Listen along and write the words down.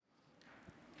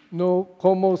no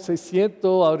cómo se siente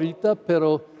ahorita,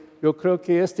 pero yo creo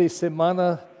que esta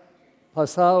semana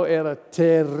pasada era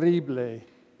terrible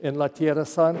en la Tierra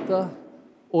Santa,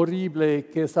 horrible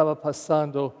que estaba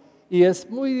pasando. Y es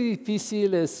muy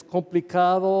difícil, es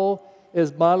complicado,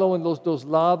 es malo en los dos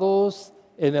lados,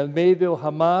 en el medio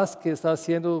Hamas que está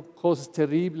haciendo cosas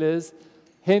terribles,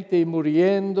 gente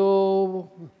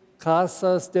muriendo,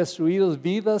 casas destruidas,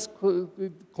 vidas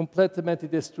completamente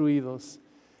destruidas.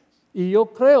 Y yo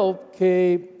creo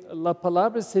que la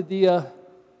palabra ese día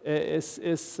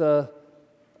es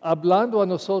hablando a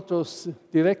nosotros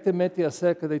directamente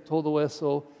acerca de todo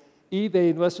eso y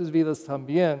de nuestras vidas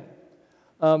también.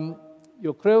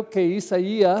 Yo creo que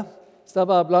Isaías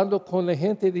estaba hablando con la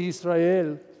gente de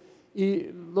Israel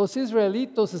y los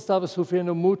israelitos estaban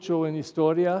sufriendo mucho en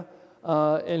historia.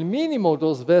 El mínimo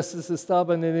 2 veces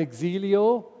estaban en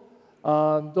exilio,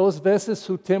 2 veces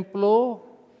su templo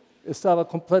estaba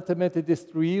completamente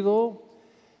destruido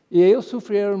y ellos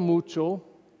sufrieron mucho,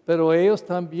 pero ellos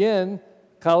también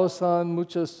causan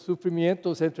muchos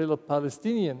sufrimientos entre los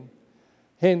palestinos,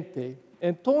 gente.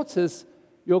 Entonces,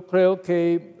 yo creo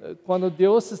que cuando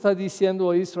Dios está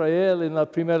diciendo a Israel en la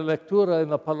primera lectura, en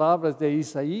las palabras de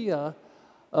Isaías,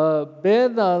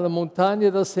 ven a la montaña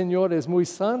del Señor, es muy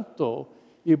santo,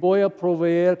 y voy a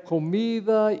proveer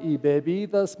comida y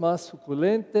bebidas más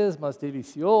suculentes, más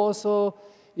deliciosas,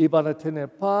 y van a tener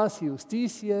paz y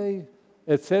justicia,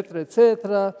 etcétera,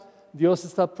 etcétera. Dios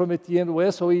está prometiendo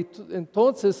eso. Y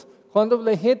entonces, cuando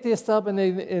la gente estaba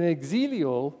en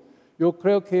exilio, yo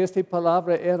creo que esta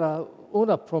palabra era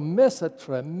una promesa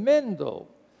tremenda.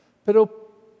 Pero,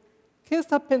 ¿qué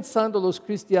están pensando los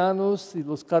cristianos y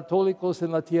los católicos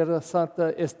en la Tierra Santa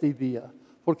este día?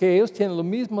 Porque ellos tienen las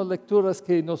mismas lecturas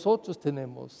que nosotros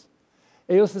tenemos.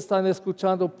 Ellos están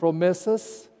escuchando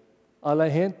promesas a la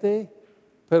gente,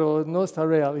 pero no está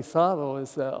realizado,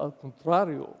 es al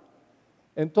contrario.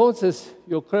 Entonces,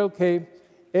 yo creo que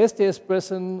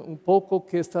expresan un poco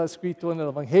que está escrito en el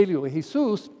Evangelio.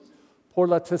 Jesús, por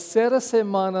la tercera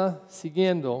semana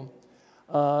siguiendo,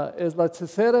 es la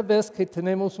tercera vez que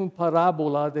tenemos una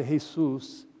parábola de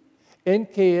Jesús en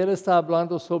que Él está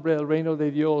hablando sobre el reino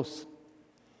de Dios.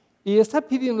 Y está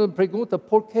pidiendo una pregunta,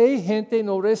 ¿por qué gente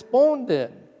no responde?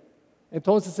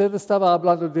 Entonces Él estaba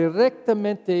hablando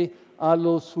directamente a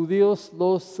los judíos,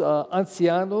 los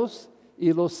ancianos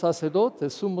y los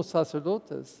sacerdotes, sumos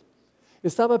sacerdotes.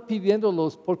 Estaba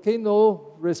pidiéndolos, ¿por qué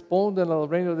no responden al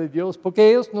reino de Dios? Porque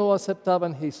ellos no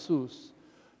aceptaban Jesús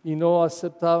y no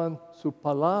aceptaban su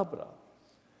palabra.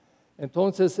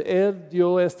 Entonces Él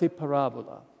dio esta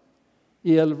parábola.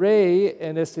 Y el rey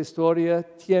en esta historia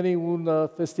tiene una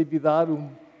festividad,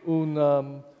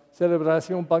 una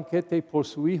celebración, un banquete por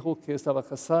su hijo que estaba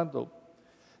casando.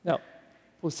 Now,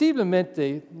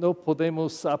 posiblemente no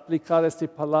podemos aplicar esta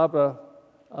palabra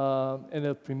en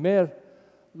el primer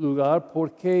lugar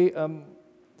porque,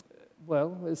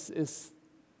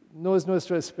 no es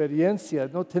nuestra experiencia,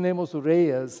 no tenemos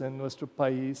reyes en nuestro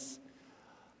país.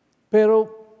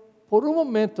 Pero por un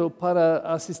momento, para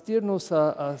asistirnos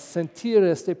a sentir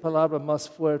esta palabra más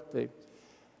fuerte,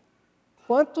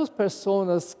 ¿cuántas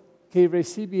personas que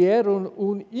recibieron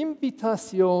una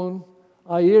invitación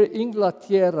a ir a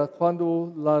Inglaterra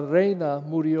cuando la reina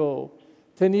murió,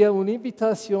 tenía una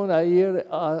invitación a ir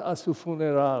a su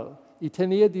funeral y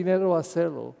tenía dinero a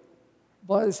hacerlo?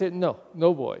 Va a decir,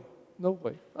 no voy.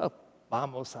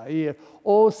 Vamos a ir.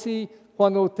 O si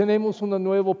cuando tenemos un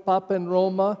nuevo papa en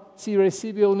Roma, si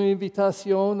recibe una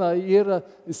invitación a ir a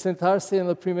sentarse en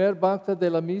la primera banca de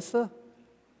la misa,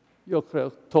 yo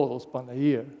creo que todos van a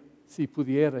ir, si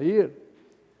pudiera ir.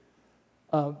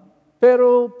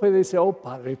 Pero puede decir,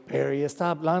 Padre Perry está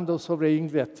hablando sobre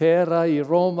Inglaterra y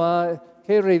Roma,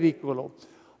 qué ridículo.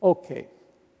 Ok,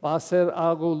 va a ser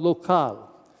algo local.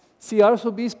 Si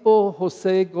arzobispo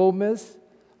José Gómez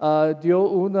dio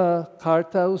una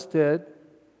carta a usted,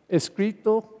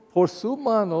 escrito por su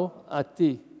mano a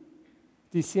ti,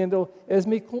 diciendo, es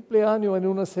mi cumpleaños en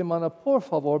una semana, por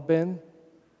favor ven,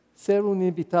 ser un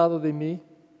invitado de mí.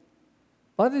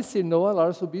 ¿Va a decir no al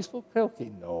arzobispo? Creo que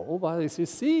no. Va a decir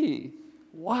sí.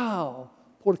 ¡Wow!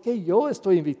 ¿Por qué yo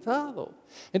estoy invitado?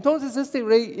 Entonces este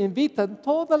rey invita a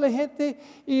toda la gente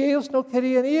y ellos no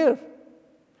querían ir.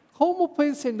 ¿Cómo puede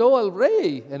decir no al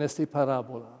rey en esta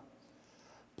parábola?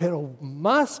 Pero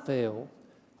más feo,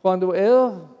 cuando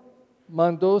él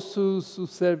mandó sus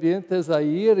sirvientes a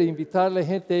ir e invitar a la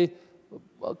gente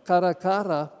cara a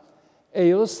cara,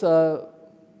 ellos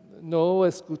no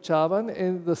escuchaban.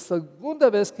 En la segunda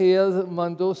vez que él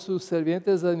mandó sus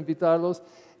sirvientes a invitarlos,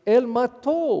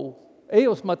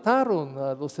 ellos mataron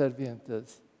a los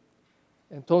sirvientes.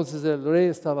 Entonces el rey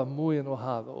estaba muy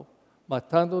enojado,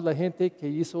 matando a la gente que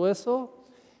hizo eso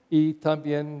y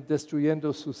también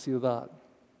destruyendo su ciudad.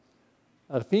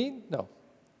 Al fin, no.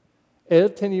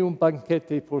 Él tenía un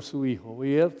banquete por su hijo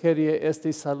y él quería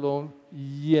este salón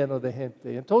lleno de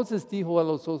gente. Entonces dijo a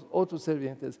los otros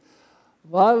sirvientes,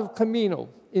 va al camino,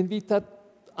 invita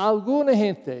a alguna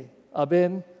gente a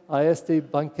venir a este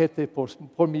banquete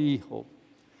por mi hijo.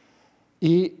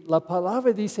 Y la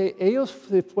palabra dice, ellos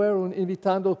se fueron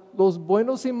invitando los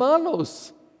buenos y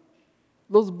malos.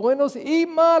 Los buenos y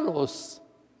malos.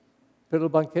 Pero el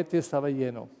banquete estaba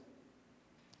lleno.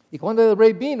 Y cuando el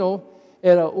rey vino,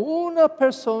 era una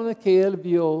persona que él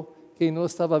vio que no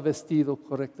estaba vestido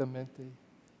correctamente.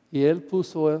 Y él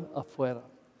puso él afuera.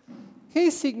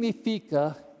 ¿Qué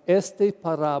significa esta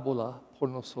parábola por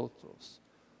nosotros?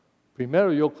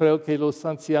 Primero, yo creo que los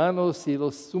ancianos y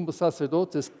los sumos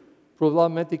sacerdotes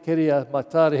probablemente querían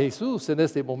matar a Jesús en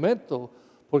este momento,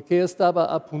 porque estaba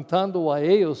apuntando a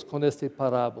ellos con esta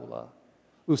parábola.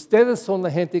 Ustedes son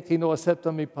la gente que no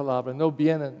acepta mi palabra, no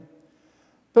vienen.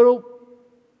 Pero,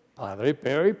 Padre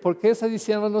Perry, ¿por qué está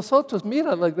diciendo a nosotros?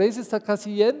 Mira, la iglesia está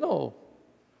casi lleno.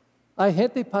 Hay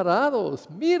gente parados.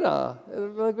 Mira,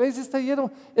 la iglesia está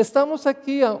llena. Estamos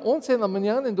aquí a 11 de la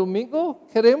mañana en domingo.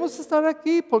 Queremos estar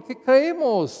aquí porque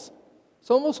creemos.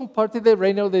 Somos un parte del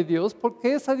reino de Dios. ¿Por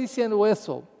qué está diciendo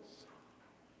eso?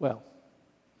 Bueno,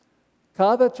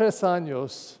 cada 3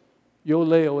 años yo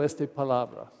leo esta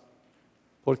palabra.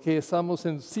 Porque estamos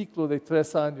en un ciclo de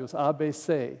 3 años,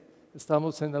 ABC.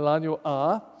 Estamos en el año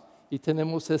A y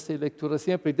tenemos esta lectura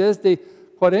siempre. Desde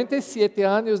 47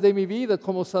 años de mi vida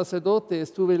como sacerdote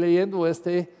estuve leyendo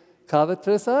cada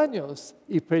 3 años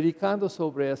y predicando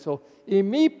sobre eso. Y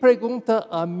mi pregunta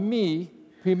a mí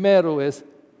primero es,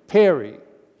 Perry,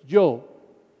 yo,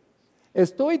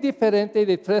 ¿estoy diferente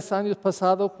de 3 años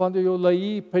pasados cuando yo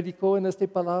leí y predicó en esta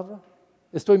palabra?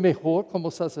 ¿Estoy mejor como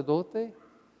sacerdote?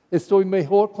 ¿Estoy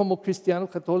mejor como cristiano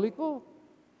católico?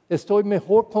 ¿Estoy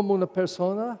mejor como una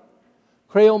persona?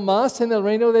 ¿Creo más en el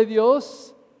reino de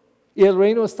Dios? ¿Y el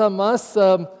reino está más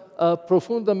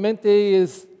profundamente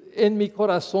en mi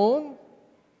corazón?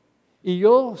 Y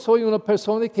yo soy una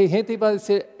persona que gente va a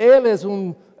decir, él es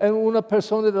una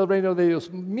persona del reino de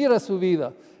Dios. Mira su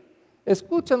vida.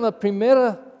 Escuchen la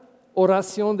primera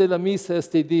oración de la misa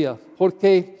este día,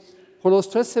 porque por las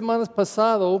 3 semanas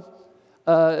pasadas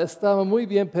estaba muy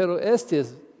bien, pero este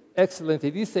es excelente.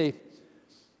 Dice,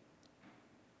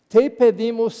 te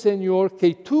pedimos, Señor,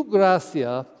 que tu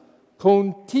gracia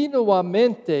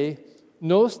continuamente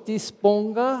nos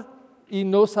disponga y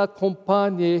nos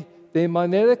acompañe de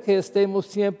manera que estemos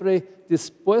siempre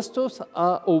dispuestos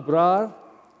a obrar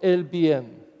el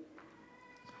bien.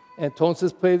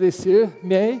 Entonces puede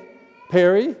decirme,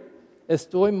 Perry,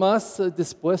 estoy más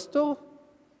dispuesto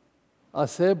a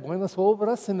hacer buenas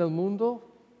obras en el mundo,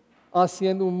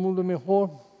 haciendo un mundo mejor.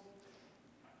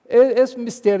 Es un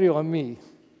misterio a mí.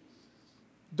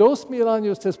 2000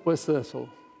 años después de eso,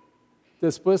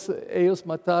 después ellos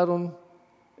mataron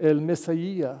el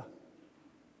Mesías.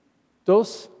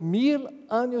 2000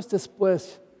 años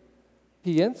después,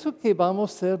 pienso que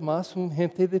vamos a ser más un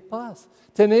gente de paz.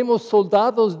 Tenemos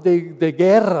soldados de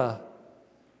guerra,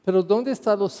 pero ¿dónde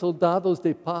están los soldados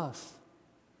de paz?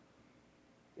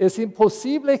 Es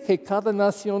imposible que cada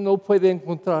nación no pueda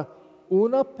encontrar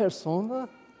una persona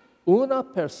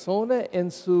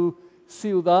en su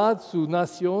ciudad, su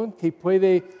nación, que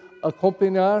puede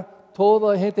acompañar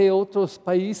toda la gente de otros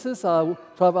países a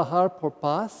trabajar por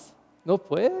paz. No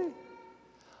puede.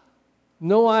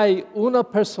 No hay una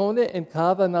persona en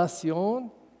cada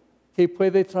nación que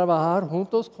puede trabajar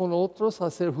juntos con otros,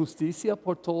 hacer justicia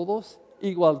por todos,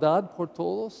 igualdad por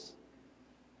todos.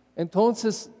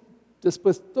 Entonces,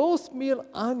 después de 2000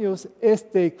 años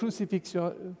de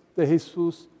crucifixión de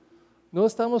Jesús, ¿no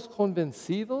estamos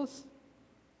convencidos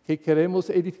que queremos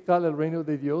edificar el reino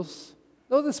de Dios?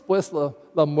 No después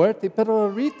la muerte, pero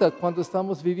ahorita cuando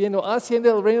estamos viviendo,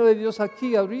 haciendo el reino de Dios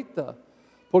aquí, ahorita.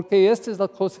 Porque esta es la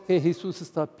cosa que Jesús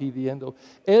está pidiendo.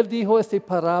 Él dijo esta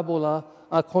parábola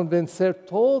a convencer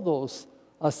todos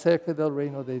acerca del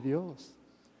reino de Dios.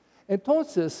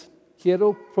 Entonces,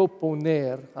 quiero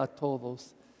proponer a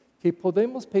todos que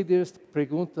podemos pedir esta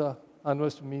pregunta a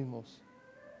nosotros mismos.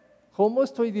 ¿Cómo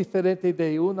estoy diferente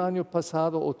de un año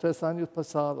pasado o 3 años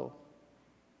pasados?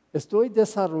 ¿Estoy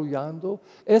desarrollando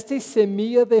esta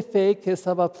semilla de fe que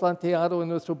estaba planteado en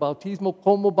nuestro bautismo?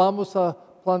 ¿Cómo vamos a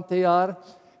plantear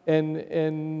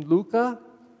en Lucas?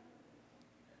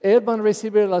 Ellos van a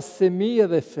recibir la semilla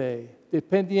de fe,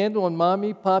 dependiendo en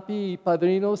mami, papi y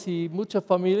padrinos y mucha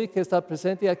familia que está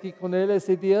presente aquí con él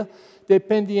ese día,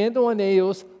 dependiendo en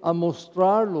ellos a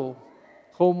mostrarlo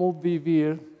cómo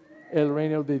vivir el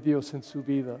reino de Dios en su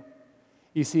vida.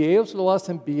 Y si ellos lo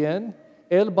hacen bien,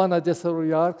 Él van a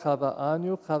desarrollar cada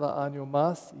año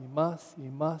más y más y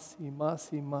más y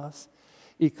más y más.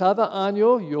 Y cada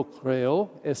año yo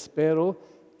creo, espero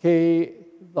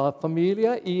que la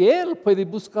familia y Él puede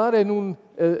buscar en un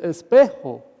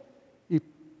espejo. Y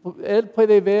Él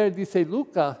puede ver, dice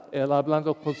Lucas, Él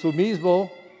hablando con su mismo,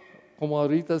 como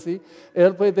ahorita sí,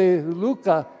 Él puede,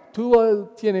 Lucas, tú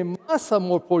tienes más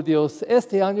amor por Dios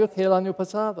este año que el año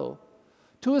pasado.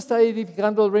 Tú estás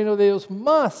edificando el reino de Dios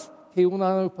más que un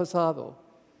año pasado.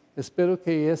 Espero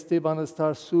que van a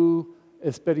estar su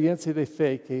experiencia de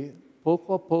fe, que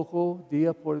poco a poco,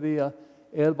 día por día,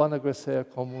 Él van a crecer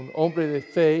como un hombre de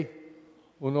fe,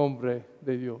 un hombre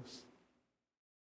de Dios.